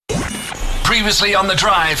Previously on The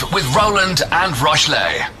Drive with Roland and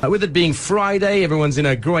Rochley. With it being Friday, everyone's in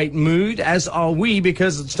a great mood, as are we,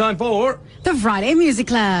 because it's time for the Friday Music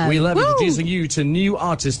Club. We love introducing you to new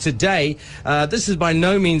artists today. This is by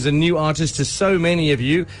no means a new artist to so many of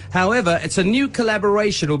you. However, it's a new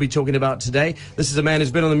collaboration we'll be talking about today. This is a man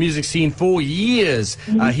who's been on the music scene for years.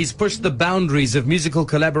 He's pushed the boundaries of musical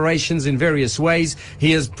collaborations in various ways.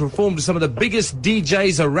 He has performed with some of the biggest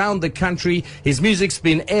DJs around the country. His music's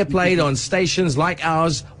been airplayed on stations like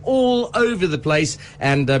ours all over the place,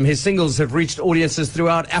 and his singles have reached audiences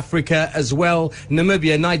throughout Africa as well,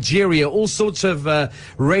 Namibia, Nigeria, all sorts of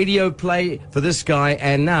radio play for this guy,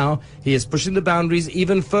 and now he is pushing the boundaries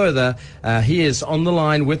even further. He is on the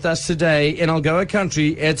line with us today in Algoa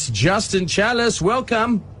Country. It's Justin Chalice.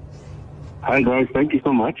 Welcome. Hi guys, thank you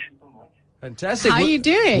so much. Fantastic. How are you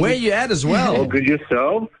doing? Where are you at as well? Oh, good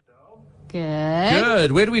yourself?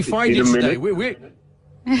 Good. Where do we find you today?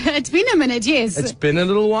 It's been a minute, yes. It's been a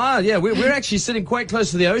little while, yeah. We're actually sitting quite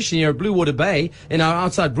close to the ocean here at Blue Water Bay in our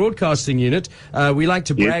outside broadcasting unit. We like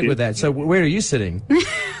to brag with that. So where are you sitting?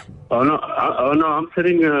 Oh no, I'm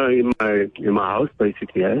sitting in my house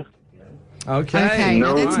basically. Eh? Okay.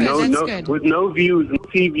 That's good. With no views, no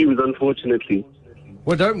sea views, unfortunately.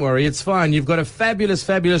 Well, don't worry, it's fine. You've got a fabulous,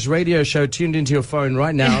 fabulous radio show tuned into your phone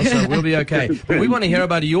right now, so we'll be okay. But we want to hear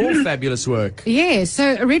about your fabulous work. Yeah,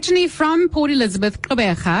 so originally from Port Elizabeth,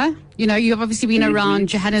 Gqeberha, you know, you've obviously been around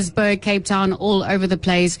Johannesburg, Cape Town, all over the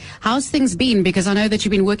place. How's things been? Because I know that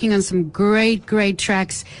you've been working on some great, great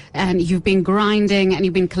tracks, and you've been grinding, and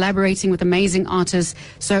you've been collaborating with amazing artists.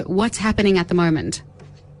 So what's happening at the moment?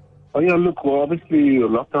 Oh yeah, look, well obviously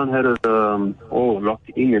lockdown had us all locked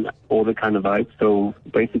in and all the kind of vibes, so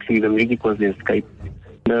basically the music was the escape.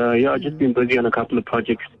 Yeah, I've just been busy on a couple of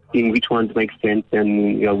projects, seeing which ones make sense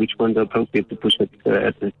and which ones are appropriate to push at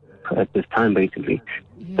this time basically.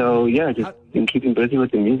 So yeah, just been keeping busy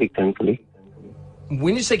with the music, thankfully.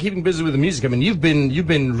 When you say keeping busy with the music, I mean you've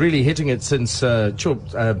been really hitting it since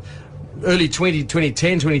early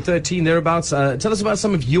 2010, 2013, thereabouts. Tell us about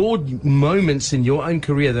some of your moments in your own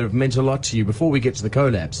career that have meant a lot to you before we get to the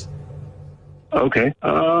collabs. Okay.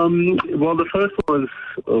 Well, the first one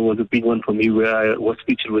was a big one for me, where I was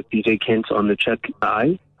featured with DJ Kent on the track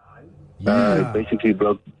I. It basically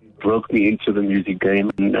broke me into the music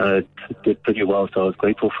game, and it did pretty well, so I was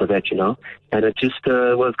grateful for that, you know. And it just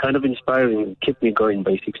was kind of inspiring, kept me going,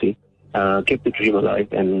 basically. Kept the dream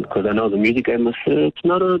alive, and because I know the music game it's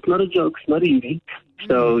not a joke, it's not easy.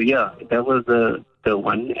 So yeah, that was the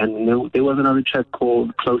one. And there was another track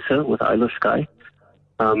called Closer with Isla Sky.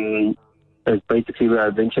 It's basically where I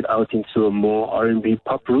ventured out into a more R&B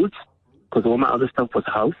pop roots, because all my other stuff was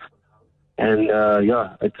house, and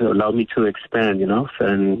it allowed me to expand, you know,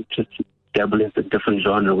 and just dabble into a different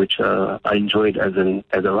genre, which I enjoyed as a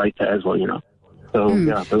writer as well, you know. So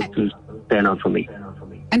yeah, those two stand out for me.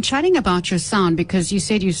 And chatting about your sound, because you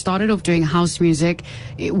said you started off doing house music,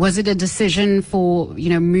 was it a decision for,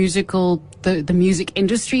 the music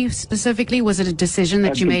industry specifically? Was it a decision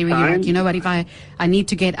that you made where you're like, you know what, if I need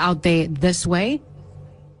to get out there this way?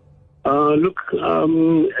 Look,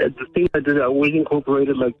 the thing I did, I always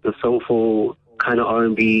incorporated like the soulful kind of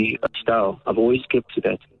R&B style. I've always kept to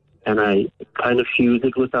that. And I kind of fused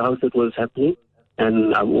it with the house that was happening.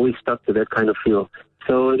 And I've always stuck to that kind of feel.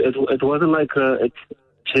 So it wasn't like it's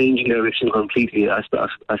changing direction completely. I stuck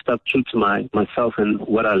true to myself and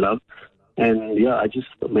what I love, and yeah, I just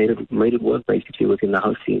made it work basically within the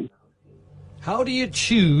house scene. How do you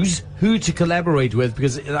choose who to collaborate with?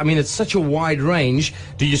 Because I mean, it's such a wide range.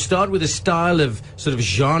 Do you start with a style of sort of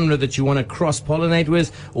genre that you want to cross-pollinate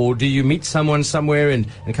with, or do you meet someone somewhere and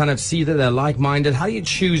kind of see that they're like-minded? How do you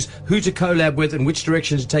choose who to collab with and which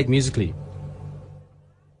direction to take musically?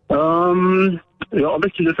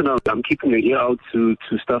 Obviously, listen, I'm keeping an ear out to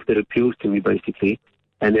stuff that appeals to me, basically.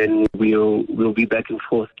 And then we'll be back and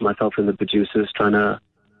forth, myself and the producers, trying to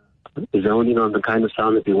zone in on the kind of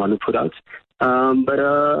sound that we want to put out. For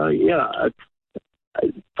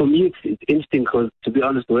me, it's instinct, because, to be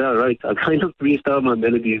honest, the way I write, I kind of freestyle my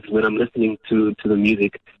melodies when I'm listening to the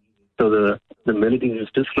music. So the melodies is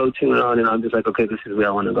just floating around, and I'm just like, okay, this is where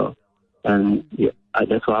I want to go. And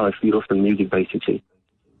that's how I feel off the music, basically.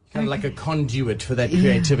 Kind of like a conduit for that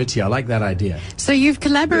creativity. I like that idea. So you've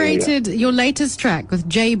collaborated your latest track with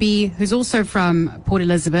JB, who's also from Port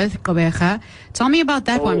Elizabeth, Gqeberha. Tell me about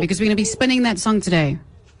that one, because we're going to be spinning that song today.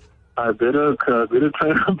 I better try to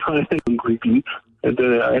find it quickly. And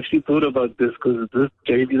I actually thought about this, because this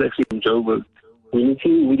JB is actually from Joburg. We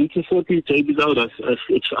need to sort these JBs out.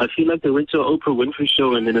 I feel like they went to an Oprah Winfrey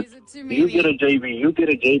show and then you get a JB, you get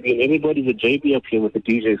a JB, and everybody's a JB up here with the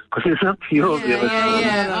DJs. Because it's not pure.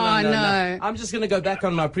 No. I'm just going to go back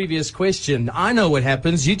on my previous question. I know what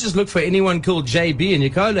happens. You just look for anyone called JB and you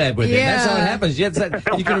collab with him. That's how it happens. You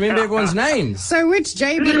can remember everyone's names. So which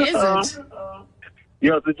JB is it?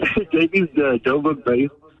 Yeah, the JB's Joburg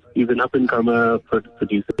based. He's an up-and-comer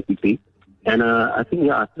producer, basically. And I think,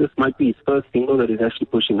 this might be his first single that he's actually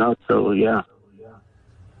pushing out. So, yeah.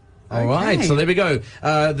 All right, so there we go.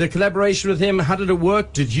 The collaboration with him, how did it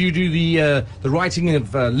work? Did you do the writing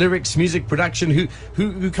of lyrics, music production?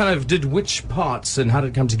 Who kind of did which parts and how did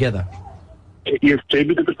it come together? Yes,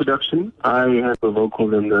 JB did the production. I had the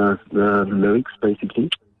vocal and the lyrics, basically.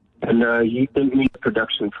 And he sent me the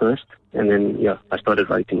production first. And then, I started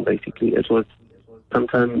writing, basically. It was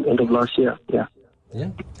sometime end of last year, yeah.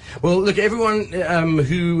 Well, look, everyone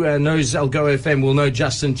who knows Algoa FM will know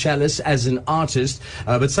Justin Chalice as an artist,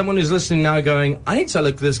 but someone who's listening now going, I need to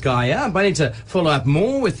look this guy up, I need to follow up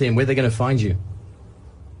more with him. Where are they going to find you?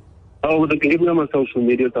 Oh, well, they can get me on my social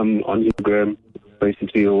media. I'm on Instagram,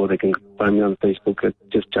 basically, or they can find me on Facebook at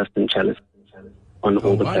just Justin Chalice on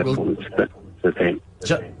all the platforms. That's the same.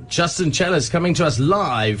 Justin Chalice coming to us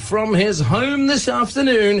live from his home this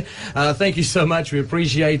afternoon. Thank you so much. We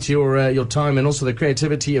appreciate your time and also the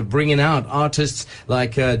creativity of bringing out artists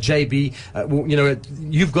like JB.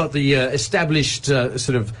 You've got the established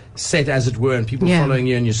sort of set, as it were, and people following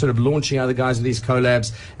you, and you're sort of launching other guys with these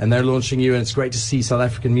collabs, and they're launching you, and it's great to see South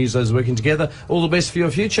African musos working together. All the best for your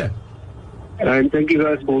future. And thank you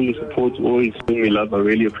guys for all your support, always showing me love. I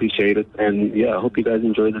really appreciate it. And I hope you guys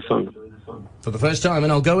enjoy the song. For the first time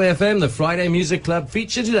in Algoa FM, the Friday Music Club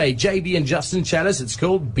feature today, JB and Justin Chalice. It's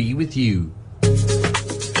called Be With You.